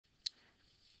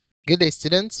Good day,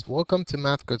 students. Welcome to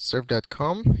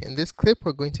mathcodeserve.com. In this clip,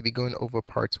 we're going to be going over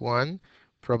part 1,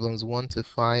 problems 1 to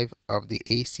 5 of the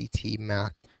ACT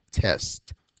math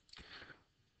test.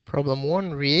 Problem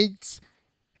 1 reads,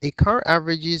 a car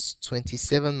averages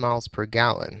 27 miles per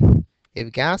gallon.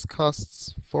 If gas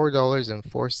costs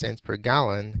 $4.04 per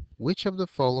gallon, which of the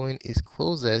following is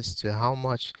closest to how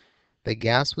much the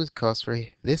gas would cost for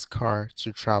this car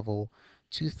to travel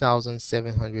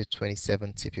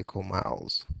 2,727 typical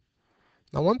miles?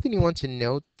 Now, one thing you want to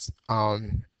note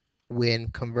when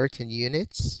converting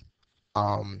units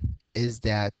is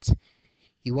that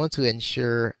you want to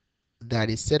ensure that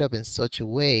it's set up in such a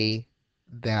way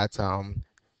that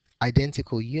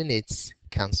identical units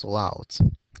cancel out.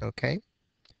 Okay.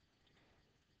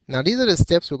 Now, these are the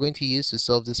steps we're going to use to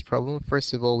solve this problem.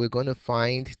 First of all, we're going to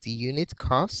find the unit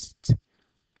cost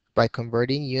by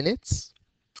converting units.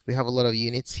 We have a lot of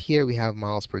units here. We have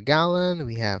miles per gallon,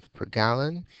 we have per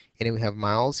gallon, and then we have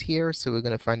miles here. So we're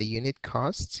going to find the unit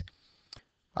cost.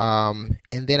 And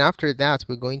then after that,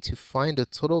 we're going to find the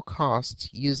total cost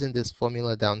using this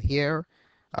formula down here,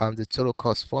 the total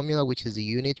cost formula, which is the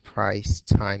unit price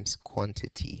times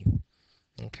quantity.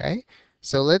 Okay,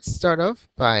 so let's start off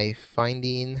by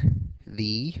finding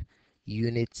the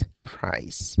unit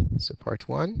price. So part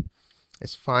 1,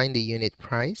 let's find the unit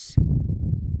price.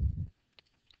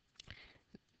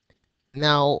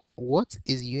 Now, what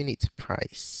is unit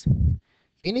price?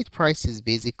 Unit price is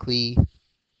basically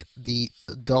the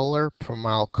dollar per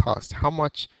mile cost. How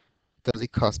much does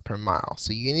it cost per mile?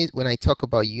 So when I talk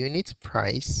about unit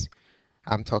price,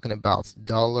 I'm talking about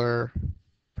dollar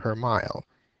per mile.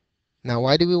 Now,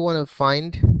 why do we want to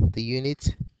find the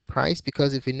unit price?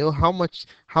 Because if we know how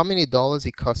many dollars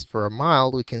it costs for a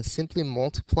mile, we can simply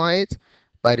multiply it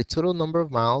by the total number of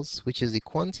miles, which is the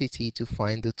quantity, to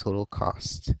find the total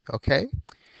cost. Okay?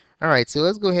 All right, so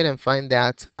let's go ahead and find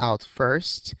that out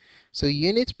first. So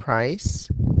unit price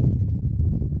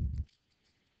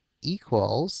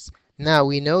equals, now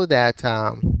we know that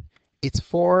it's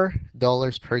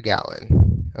 $4 per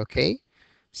gallon. Okay,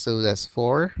 so that's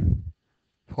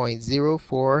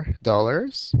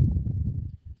 $4.04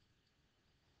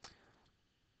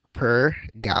 per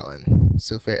gallon.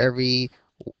 So for every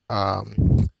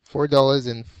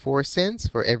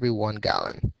 $4.04 for every 1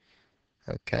 gallon.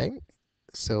 Okay,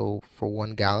 so for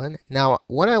 1 gallon. Now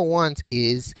what I want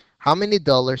is how many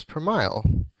dollars per mile.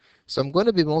 So I'm going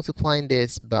to be multiplying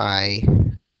this by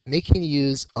making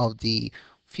use of the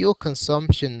fuel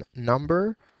consumption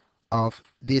number of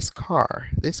this car.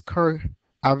 This car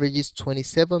averages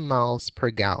 27 miles per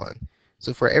gallon.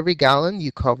 So for every gallon,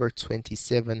 you cover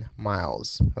 27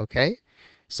 miles. Okay?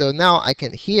 So now I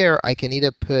can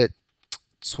either put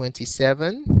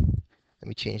 27. Let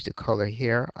me change the color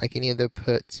here. I can either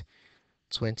put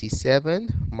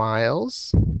 27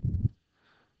 miles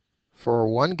for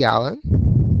 1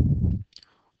 gallon,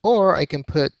 or I can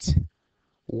put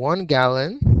 1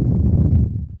 gallon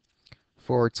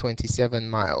for 27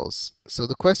 miles. So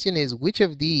the question is, which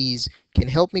of these can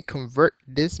help me convert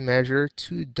this measure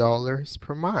to dollars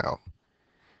per mile?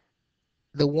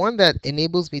 The one that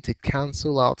enables me to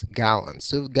cancel out gallons.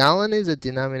 So if gallon is a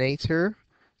denominator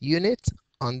unit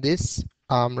on this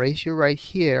ratio right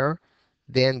here,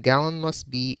 then gallon must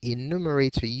be a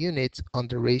numerator unit on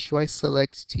the ratio I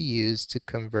select to use to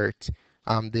convert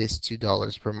this to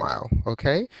dollars per mile.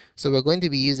 Okay, so we're going to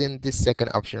be using this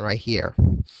second option right here.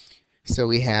 So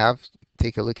we have,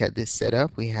 take a look at this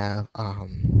setup. We have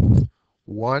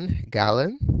 1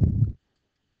 gallon.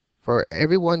 For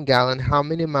every 1 gallon, how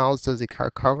many miles does the car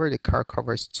cover? The car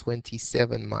covers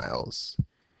 27 miles.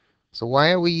 So why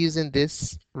are we using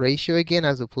this ratio again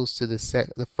as opposed to the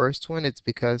first one? It's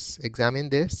because, examine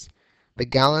this, the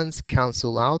gallons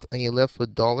cancel out and you're left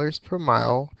with dollars per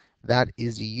mile. That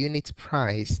is the unit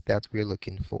price that we're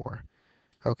looking for.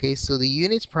 Okay, so the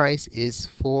unit price is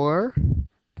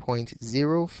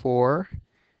 4.04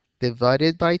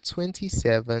 divided by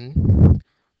 27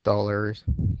 dollars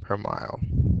per mile.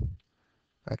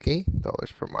 Okay,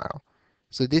 dollars per mile.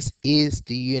 So this is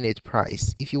the unit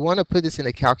price. If you want to put this in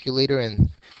a calculator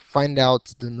and find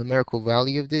out the numerical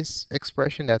value of this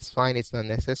expression, that's fine. It's not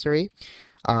necessary.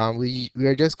 We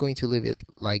are just going to leave it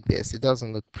like this. It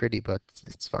doesn't look pretty, but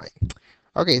it's fine.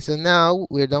 Okay, so now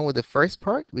we're done with the first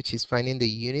part, which is finding the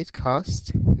unit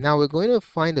cost. Now we're going to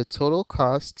find the total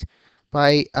cost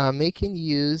by making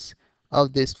use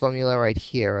of this formula right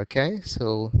here. Okay,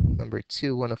 so number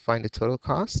 2, want to find the total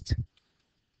cost.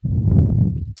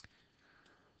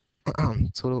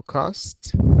 Total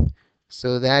cost.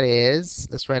 So that is,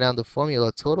 let's write down the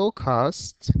formula. Total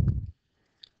cost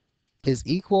is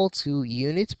equal to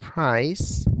unit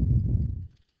price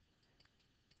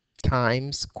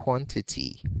times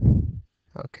quantity.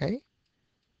 Okay.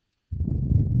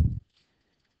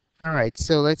 All right,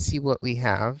 so let's see what we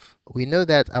have. We know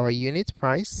that our unit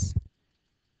price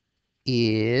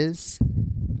is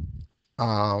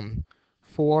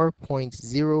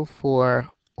 4.04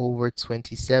 over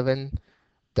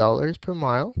 $27 per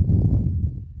mile.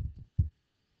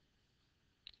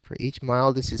 For each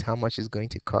mile, this is how much it's going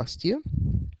to cost you.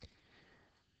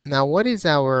 Now, what is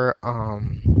our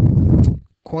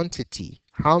quantity?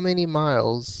 How many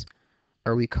miles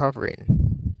are we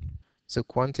covering? So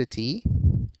quantity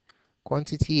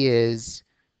is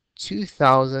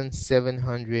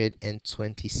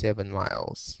 2,727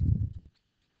 miles.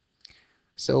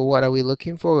 So what are we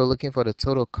looking for? We're looking for the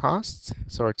total cost.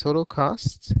 So our total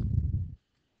cost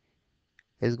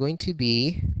is going to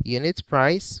be unit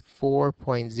price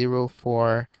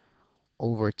 4.04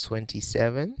 over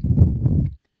 27.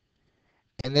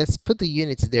 And let's put the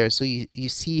units there so you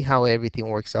see how everything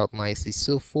works out nicely.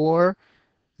 So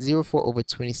 404 over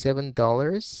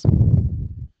 $27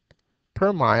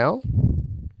 per mile.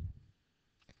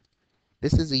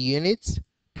 This is a unit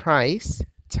price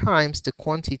times the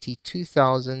quantity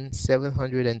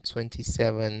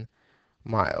 2,727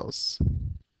 miles.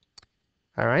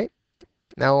 All right.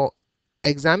 Now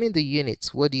examine the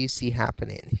units. What do you see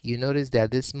happening? You notice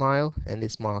that this mile and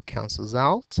this mile cancels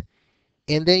out.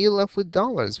 And then you're left with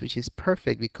dollars, which is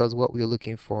perfect because what we're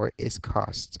looking for is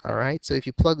cost. All right. So if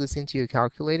you plug this into your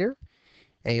calculator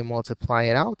and you multiply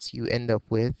it out, you end up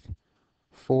with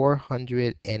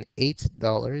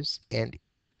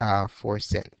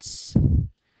 $408.04.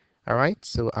 All right.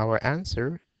 So our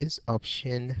answer is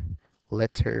option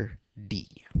letter D.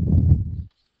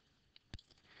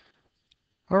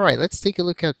 All right, let's take a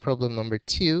look at problem number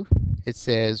 2. It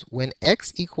says, when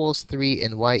x equals 3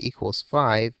 and y equals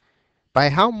 5, by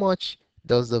how much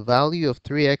does the value of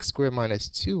 3x squared minus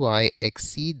 2y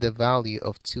exceed the value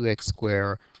of 2x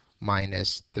squared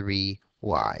minus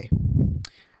 3y?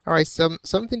 All right,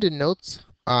 something to note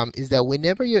is that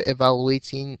whenever you're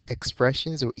evaluating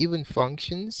expressions or even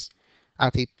functions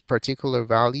at a particular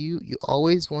value, you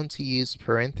always want to use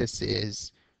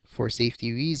parentheses for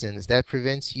safety reasons. That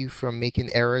prevents you from making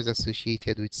errors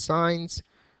associated with signs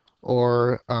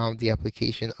or the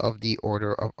application of the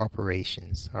order of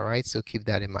operations. All right, so keep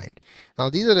that in mind. Now,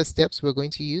 these are the steps we're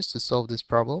going to use to solve this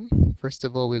problem. First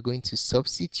of all, we're going to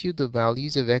substitute the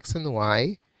values of x and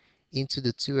y into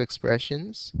the two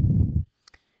expressions.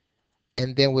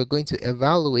 And then we're going to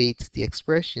evaluate the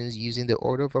expressions using the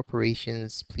order of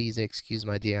operations. Please excuse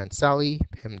my dear Aunt Sally,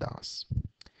 PEMDAS.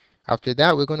 After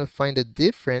that, we're going to find the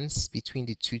difference between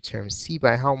the two terms. See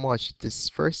by how much this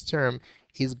first term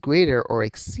is greater or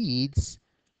exceeds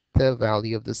the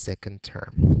value of the second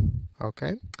term.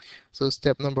 Okay, so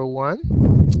step number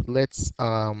 1, let's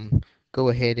go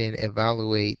ahead and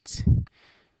evaluate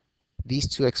these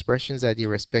two expressions at their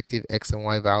respective x and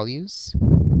y values.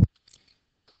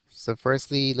 So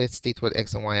firstly, let's state what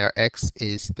x and y are. X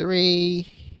is 3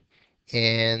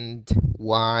 and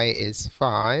y is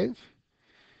 5.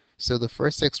 So the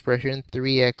first expression,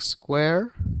 3x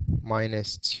squared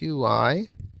minus 2y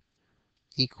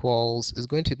is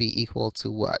going to be equal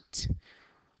to what?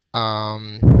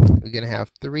 We're going to have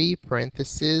 3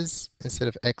 parentheses instead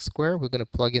of x squared. We're going to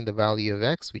plug in the value of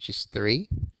x, which is 3.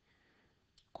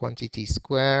 Quantity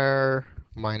square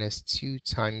minus 2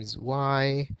 times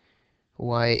y.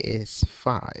 Y is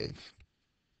 5.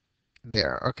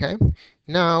 There, okay?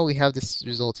 Now we have this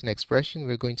resulting expression.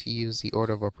 We're going to use the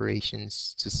order of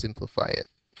operations to simplify it.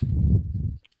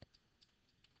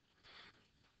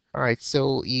 All right,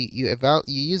 so you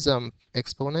use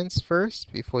exponents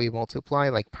first before you multiply,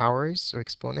 like powers or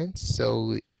exponents.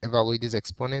 So evaluate these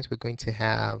exponents. We're going to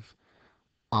have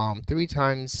 3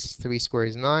 times 3 squared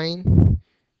is 9,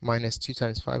 minus 2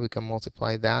 times 5. We can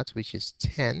multiply that, which is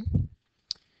 10.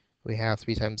 We have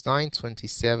 3 times 9,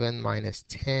 27, minus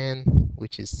 10,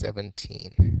 which is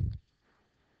 17.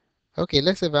 Okay,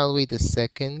 let's evaluate the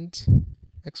second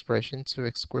expression,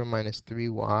 2x squared minus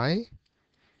 3y.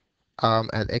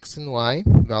 At x and y,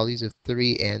 values of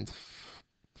 3 and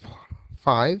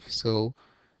 5. So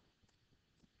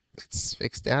let's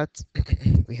fix that.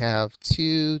 We have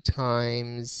 2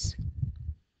 times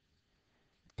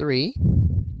 3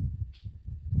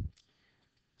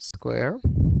 square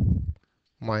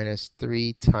minus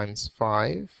 3 times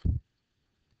 5.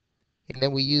 And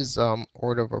then we use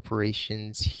order of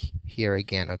operations here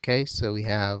again, okay? So we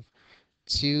have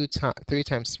 3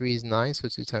 times 3 is 9, so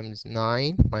 2 times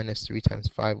 9 minus 3 times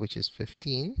 5, which is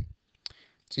 15.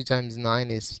 2 times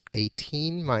 9 is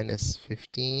 18 minus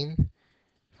 15.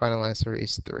 Final answer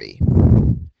is 3.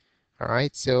 All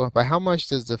right, so by how much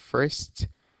does the first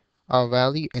our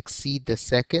value exceed the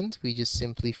second, we just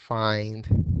simply find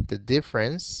the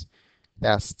difference.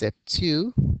 That's step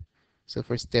 2. So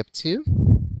for step 2,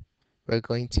 we're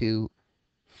going to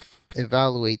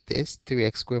evaluate this.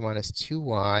 3x squared minus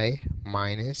 2y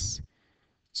minus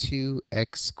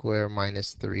 2x squared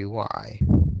minus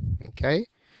 3y. Okay,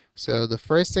 so the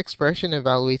first expression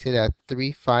evaluated at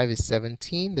 3, 5 is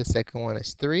 17. The second one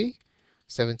is 3.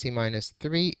 17 minus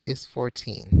 3 is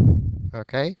 14.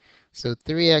 Okay, so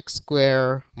 3x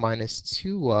squared minus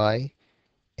 2y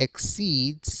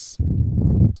exceeds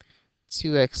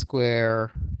 2x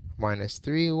squared minus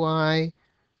 3y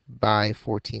by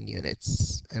 14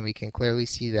 units. And we can clearly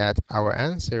see that our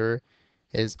answer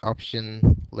is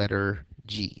option letter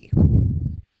G.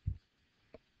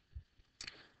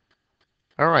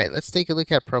 All right, let's take a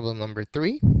look at problem number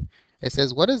 3. It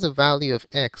says, what is the value of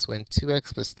x when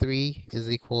 2x plus 3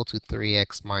 is equal to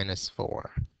 3x minus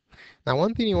 4? Now,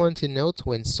 one thing you want to note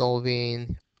when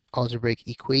solving algebraic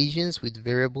equations with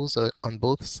variables on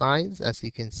both sides, as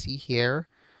you can see here,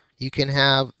 you can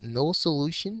have no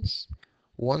solutions,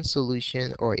 one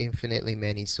solution, or infinitely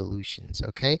many solutions,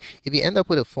 okay? If you end up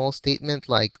with a false statement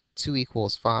like 2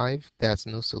 equals 5, that's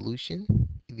no solution.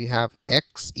 If you have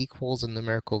x equals a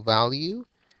numerical value,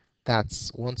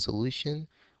 that's one solution.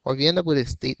 Or if you end up with a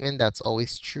statement that's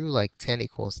always true, like 10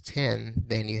 equals 10,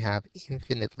 then you have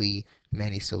infinitely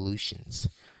many solutions.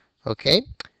 Okay,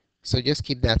 so just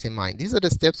keep that in mind. These are the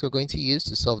steps we're going to use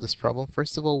to solve this problem.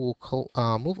 First of all,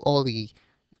 we'll move all the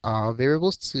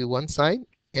variables to one side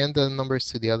and the numbers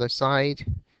to the other side,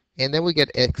 and then we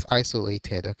get x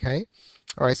isolated, okay?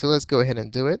 All right, so let's go ahead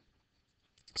and do it.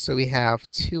 So we have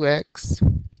 2x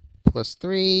plus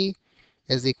 3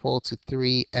 is equal to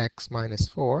 3x minus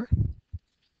 4.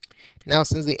 Now,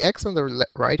 since the x on the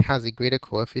right has a greater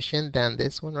coefficient than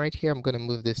this one right here, I'm going to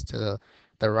move this to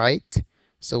the right.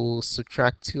 So we'll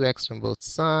subtract 2x from both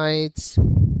sides.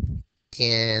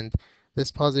 And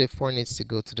this positive 4 needs to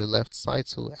go to the left side,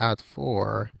 so we'll add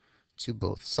 4 to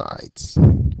both sides.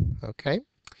 Okay?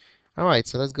 All right,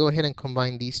 so let's go ahead and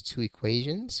combine these two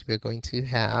equations. We're going to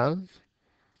have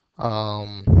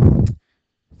um,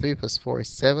 3 plus 4 is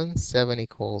 7. 7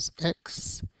 equals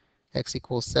x. X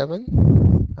equals 7.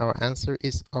 Our answer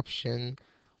is option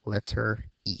letter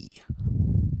E.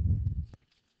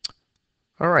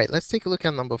 All right, let's take a look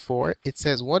at number 4. It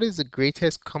says, what is the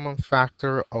greatest common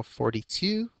factor of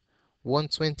 42,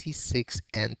 126,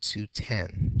 and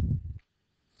 210?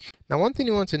 Now, one thing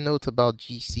you want to note about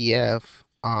GCF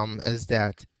is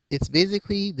that it's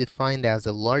basically defined as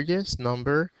the largest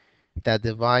number that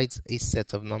divides a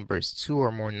set of numbers, two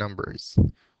or more numbers.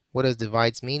 What does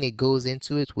divides mean? It goes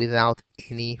into it without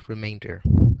any remainder.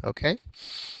 Okay?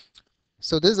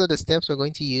 So these are the steps we're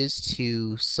going to use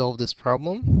to solve this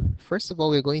problem. First of all,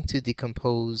 we're going to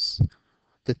decompose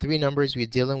the three numbers we're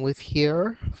dealing with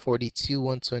here, 42,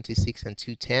 126, and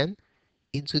 210,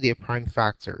 into their prime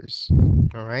factors.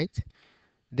 All right?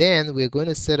 Then we're going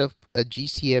to set up a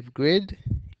GCF grid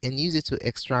and use it to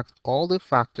extract all the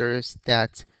factors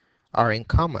that are in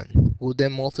common. We'll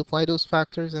then multiply those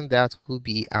factors and that will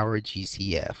be our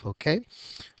GCF, okay?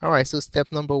 All right, so step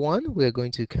number 1, we're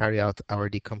going to carry out our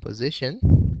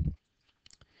decomposition.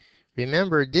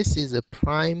 Remember, this is a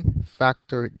prime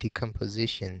factor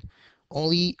decomposition.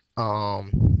 Only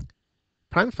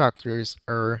prime factors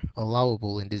are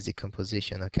allowable in this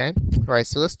decomposition, okay? All right,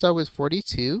 so let's start with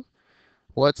 42.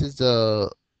 What is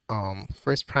the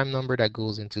first prime number that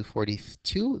goes into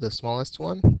 42? The smallest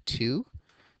one, 2.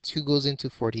 2 goes into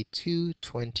 42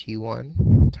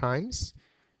 21 times.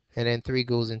 And then 3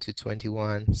 goes into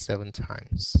 21 7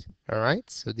 times. All right,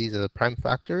 so these are the prime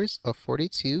factors of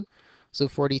 42. So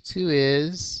 42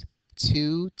 is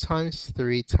 2 times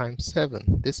 3 times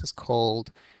 7. This is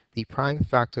called the prime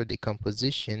factor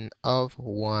decomposition of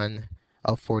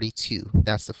 42.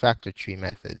 That's the factor tree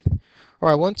method. All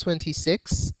right,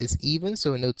 126 is even,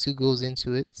 so we know 2 goes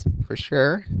into it for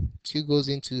sure. 2 goes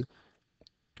into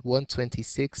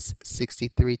 126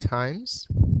 63 times.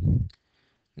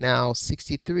 Now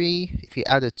 63, if you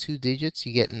add the 2 digits,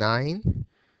 you get 9.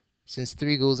 Since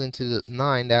 3 goes into the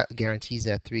 9, that guarantees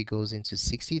that 3 goes into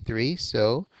 63.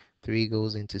 So 3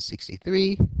 goes into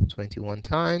 63, 21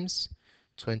 times.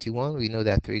 21, we know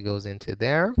that 3 goes into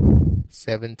there.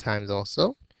 7 times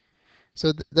also.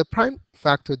 So the prime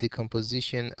factor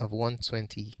decomposition of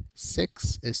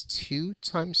 126 is 2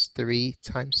 times 3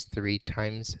 times 3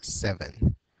 times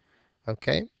 7.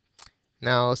 Okay?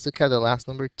 Now let's look at the last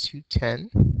number, 210.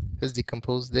 Let's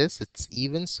decompose this. It's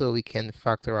even, so we can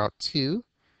factor out 2.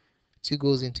 2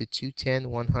 goes into 210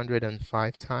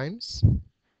 105 times.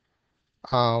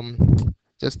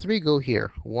 Just 3 go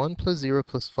here. 1 plus 0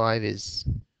 plus 5 is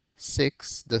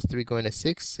 6. Does 3 go into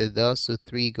 6? It does, so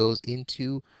 3 goes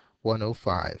into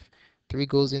 105. 3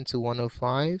 goes into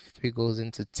 105. 3 goes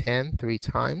into 10 3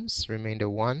 times. Remainder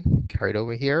 1 carried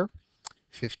over here.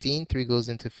 15. 3 goes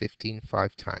into 15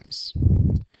 5 times.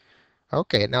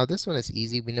 Okay, now this one is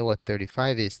easy. We know what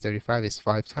 35 is. 35 is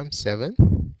 5 times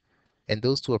 7. And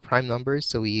those two are prime numbers,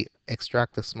 so we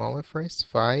extract the smaller first,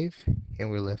 5, and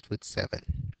we're left with 7.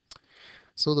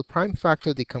 So the prime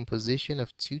factor decomposition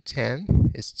of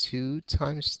 210 is 2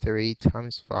 times 3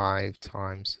 times 5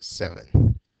 times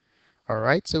 7. All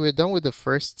right, so we're done with the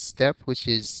first step, which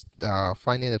is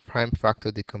finding the prime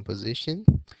factor decomposition.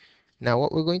 Now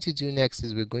what we're going to do next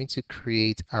is we're going to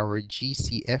create our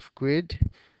GCF grid,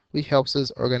 which helps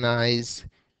us organize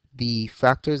the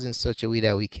factors in such a way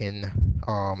that we can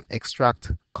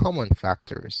extract common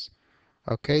factors.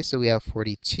 Okay, so we have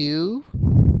 42,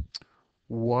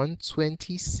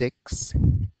 126,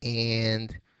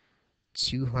 and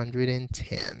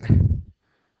 210.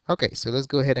 Okay, so let's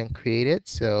go ahead and create it.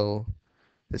 So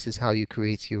this is how you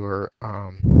create your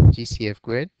GCF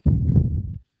grid.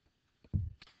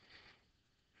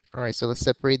 All right, so let's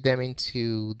separate them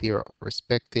into their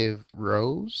respective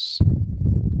rows.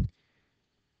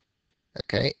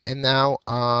 Okay, and now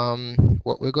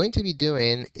what we're going to be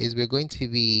doing is we're going to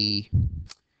be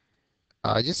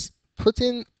just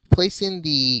placing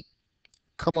the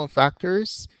common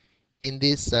factors in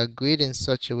this grid in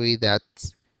such a way that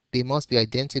they must be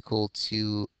identical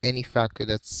to any factor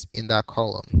that's in that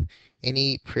column.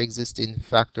 Any pre-existing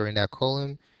factor in that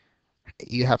column,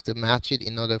 you have to match it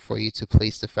in order for you to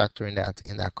place the factor in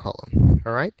that column.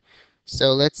 All right.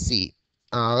 So let's see.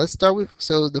 Let's start with,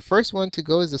 so the first one to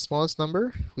go is the smallest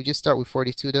number. We just start with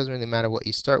 42. It doesn't really matter what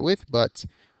you start with, but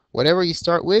whatever you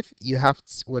start with, you have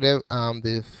to, whatever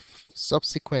the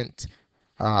subsequent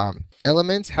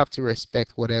elements have to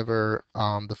respect whatever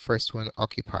the first one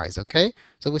occupies. Okay.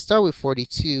 So we start with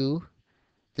 42.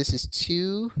 This is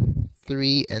 2,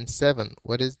 3, and 7.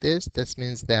 What is this? This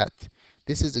means that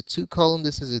this is a 2 column,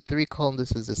 this is a 3 column,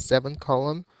 this is a 7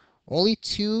 column. Only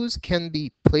 2's can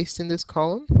be placed in this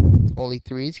column, only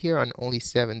 3's here, and only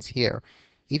 7's here.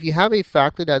 If you have a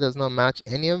factor that does not match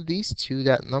any of these two,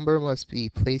 that number must be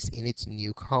placed in its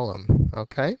new column.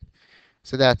 Okay?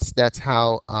 So that's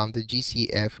how the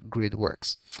GCF grid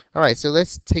works. All right, so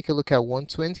let's take a look at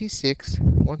 126.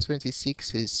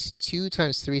 126 is 2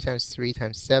 times 3 times 3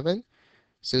 times 7.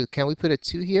 So can we put a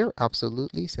 2 here?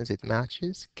 Absolutely, since it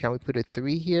matches. Can we put a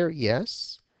 3 here?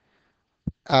 Yes.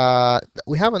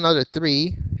 We have another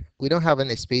 3. We don't have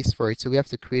any space for it, so we have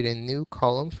to create a new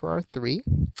column for our 3.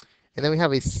 And then we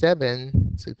have a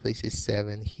 7, so we place a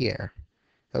 7 here.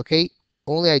 Okay,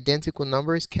 only identical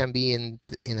numbers can be in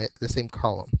the same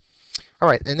column. All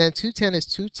right, and then 210 is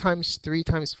 2 times 3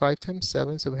 times 5 times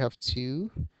 7, so we have 2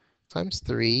 times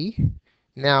 3.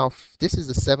 Now, this is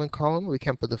the 7 column. We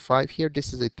can put the 5 here.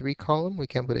 This is a 3 column. We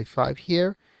can put a 5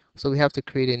 here. So we have to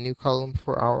create a new column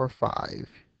for our 5.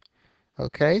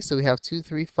 Okay, so we have 2,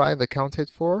 3, 5 accounted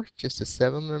for. Just a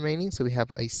 7 remaining, so we have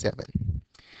a 7.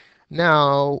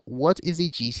 Now, what is a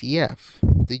GCF?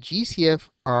 The GCF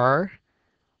are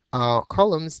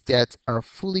columns that are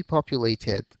fully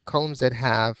populated, columns that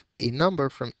have a number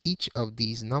from each of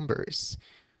these numbers.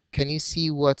 Can you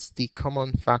see what the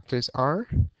common factors are?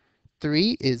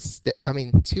 2 is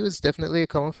definitely a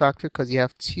common factor because you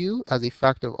have 2 as a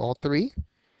factor of all 3.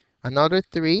 Another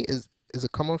 3 is a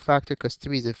common factor because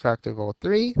 3 is a factor of all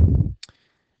 3.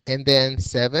 And then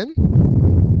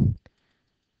 7.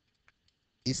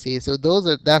 You see, so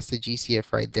that's the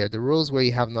GCF right there, the rows where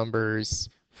you have numbers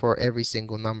for every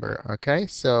single number. Okay,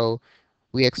 so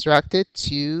we extracted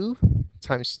 2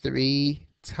 times 3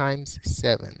 times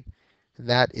 7.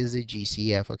 That is a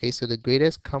GCF. Okay, so the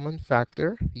greatest common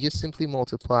factor, you just simply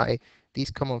multiply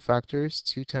these common factors,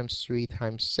 2 times 3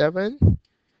 times 7,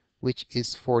 which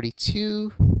is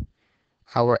 42.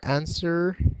 Our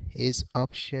answer is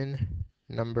option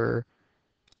number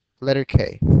letter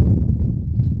K.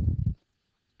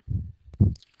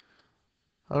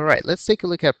 All right, let's take a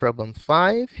look at problem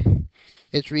 5.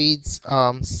 It reads,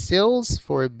 sales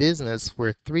for a business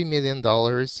were $3 million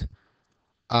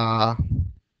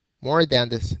more than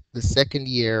the second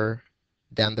year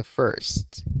than the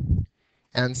first.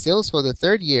 And sales for the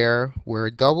third year were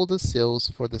double the sales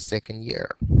for the second year.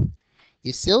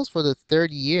 If sales for the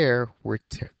third year were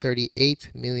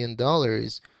 $38 million,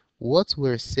 what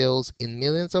were sales in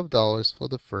millions of dollars for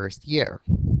the first year?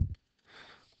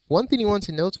 One thing you want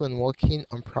to note when working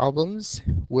on problems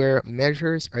where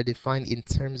measures are defined in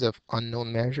terms of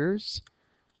unknown measures,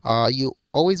 you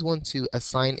always want to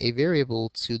assign a variable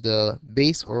to the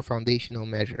base or foundational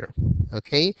measure.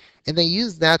 okay? And then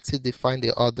use that to define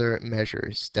the other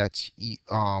measures that you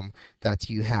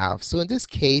have. So in this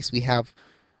case, we have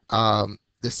the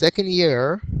second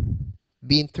year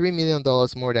being $3 million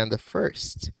more than the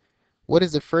first. What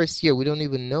is the first year? We don't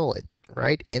even know it,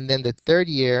 right? And then the third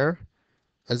year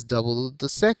has doubled the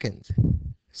second.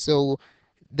 So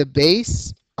the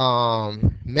base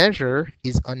measure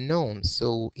is unknown.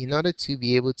 So in order to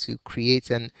be able to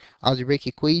create an algebraic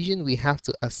equation, we have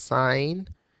to assign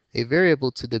a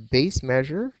variable to the base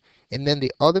measure, and then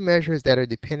the other measures that are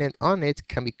dependent on it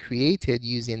can be created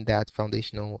using that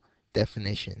foundational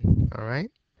definition. All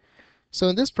right. So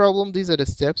in this problem, these are the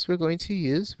steps we're going to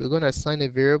use. We're going to assign a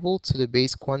variable to the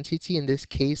base quantity. In this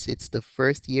case, it's the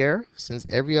first year, since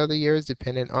every other year is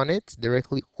dependent on it,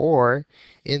 directly or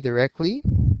indirectly.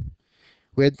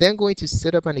 We're then going to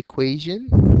set up an equation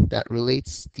that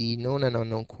relates the known and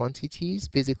unknown quantities,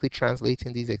 basically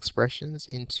translating these expressions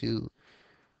into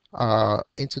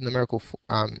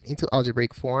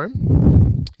algebraic form.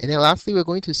 And then lastly, we're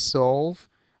going to solve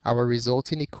our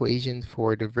resulting equation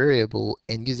for the variable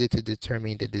and use it to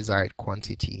determine the desired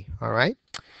quantity. All right.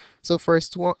 So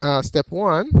step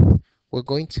one, we're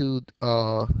going to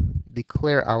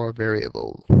declare our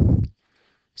variable.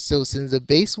 So since the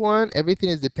base one, everything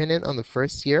is dependent on the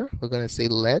first year, we're going to say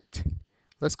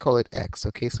let's call it x.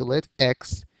 Okay, so let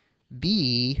x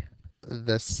be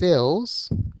the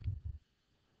sales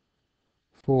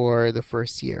for the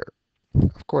first year.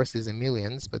 Of course, it's in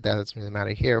millions, but that doesn't really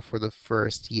matter here for the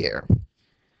first year.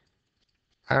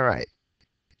 All right.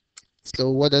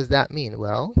 So what does that mean?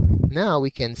 Well, now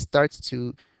we can start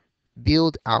to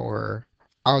build our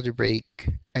algebraic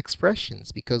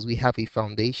expressions because we have a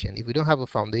foundation. If we don't have a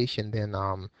foundation, then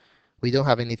we don't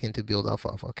have anything to build off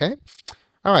of, okay?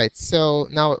 All right, so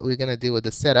now we're going to deal with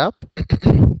the setup.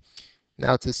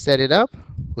 Now to set it up,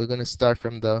 we're going to start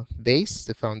from the base,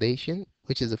 the foundation,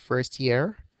 which is the first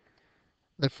year.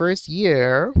 The first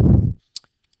year,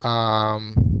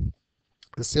 um,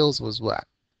 the sales was what?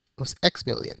 It was X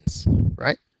millions,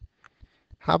 right?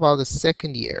 How about the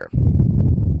second year?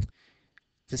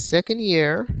 The second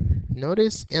year,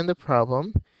 notice in the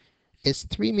problem, is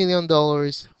 $3 million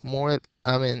more.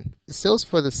 I mean,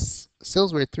 sales were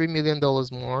 $3 million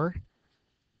more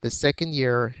the second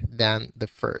year than the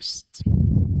first.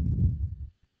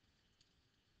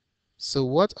 So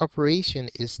what operation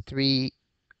is $3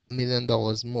 million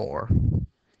more?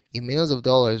 In millions of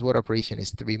dollars, what operation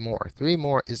is 3 more? 3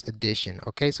 more is addition.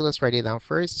 Okay, so let's write it down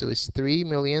first. So it's 3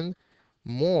 million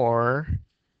more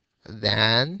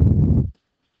than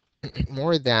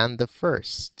more than the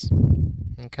first.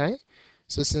 Okay,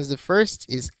 so since the first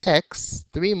is x,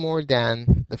 3 more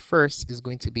than the first is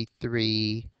going to be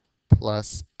 3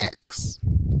 plus x.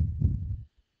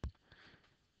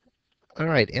 All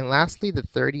right, and lastly, the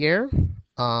third year.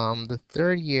 The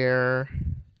third year,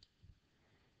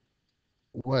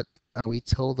 what are we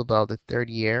told about the third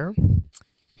year?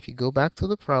 If you go back to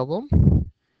the problem,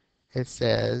 it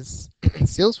says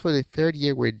sales for the third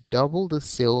year were double the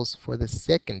sales for the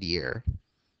second year.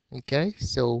 Okay,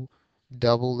 so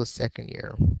double the second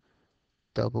year.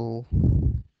 Double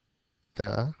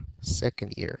the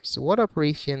second year. So what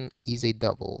operation is a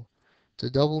double? To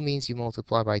double means you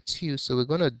multiply by 2. So we're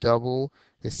going to double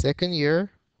the second year,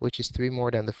 which is 3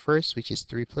 more than the first, which is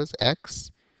 3 plus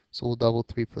x. So we'll double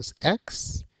 3 plus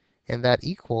x. And that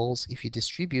equals, if you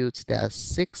distribute, that's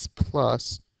 6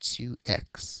 plus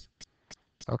 2x.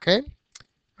 Okay?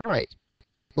 All right.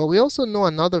 But we also know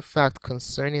another fact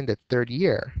concerning the third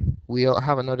year. We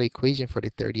have another equation for the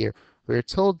third year. We're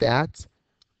told that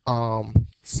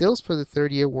sales for the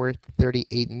third year were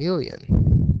 38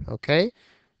 million. Okay,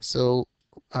 so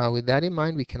with that in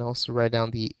mind, we can also write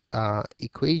down the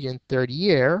equation third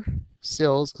year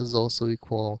sales is also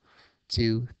equal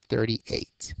to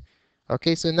 38.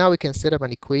 Okay, so now we can set up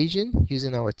an equation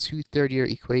using our two third year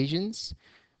equations.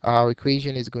 Our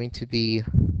equation is going to be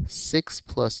 6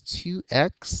 plus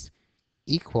 2x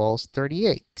equals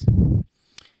 38.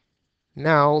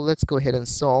 Now let's go ahead and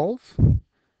solve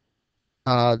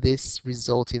this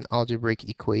resulting algebraic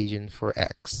equation for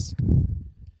x.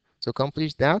 To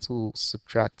accomplish that, we'll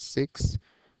subtract 6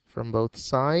 from both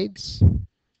sides.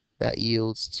 That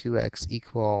yields 2x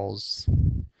equals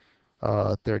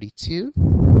 32.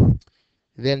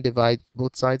 Then divide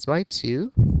both sides by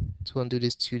 2. To undo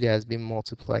this 2 that has been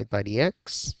multiplied by the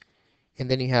x. And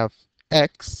then you have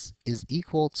x is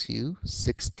equal to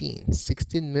 16.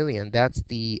 16 million, that's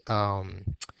the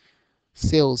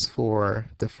sales for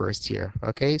the first year.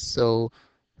 Okay, so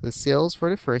the sales for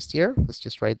the first year, let's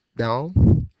just write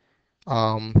down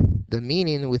the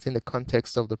meaning within the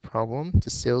context of the problem. The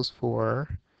sales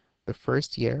for the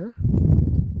first year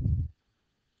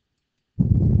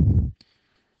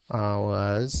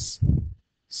was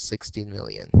 16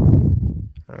 million.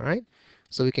 All right.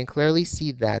 So we can clearly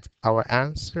see that our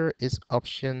answer is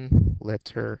option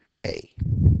letter A.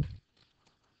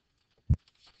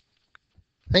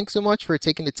 Thanks so much for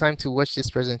taking the time to watch this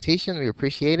presentation. We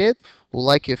appreciate it. We'll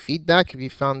like your feedback. If you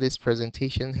found this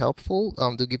presentation helpful,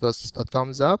 do give us a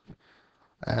thumbs up.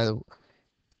 Uh,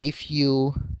 if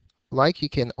you like, you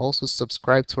can also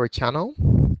subscribe to our channel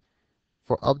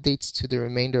for updates to the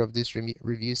remainder of this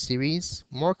review series.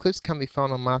 More clips can be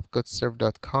found on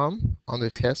mathgotserved.com under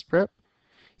test prep.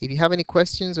 If you have any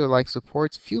questions or like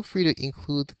support, feel free to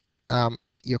include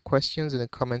your questions in the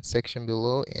comment section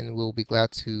below, and we'll be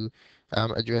glad to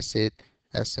address it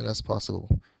as soon as possible.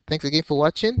 Thanks again for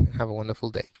watching. Have a wonderful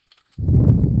day.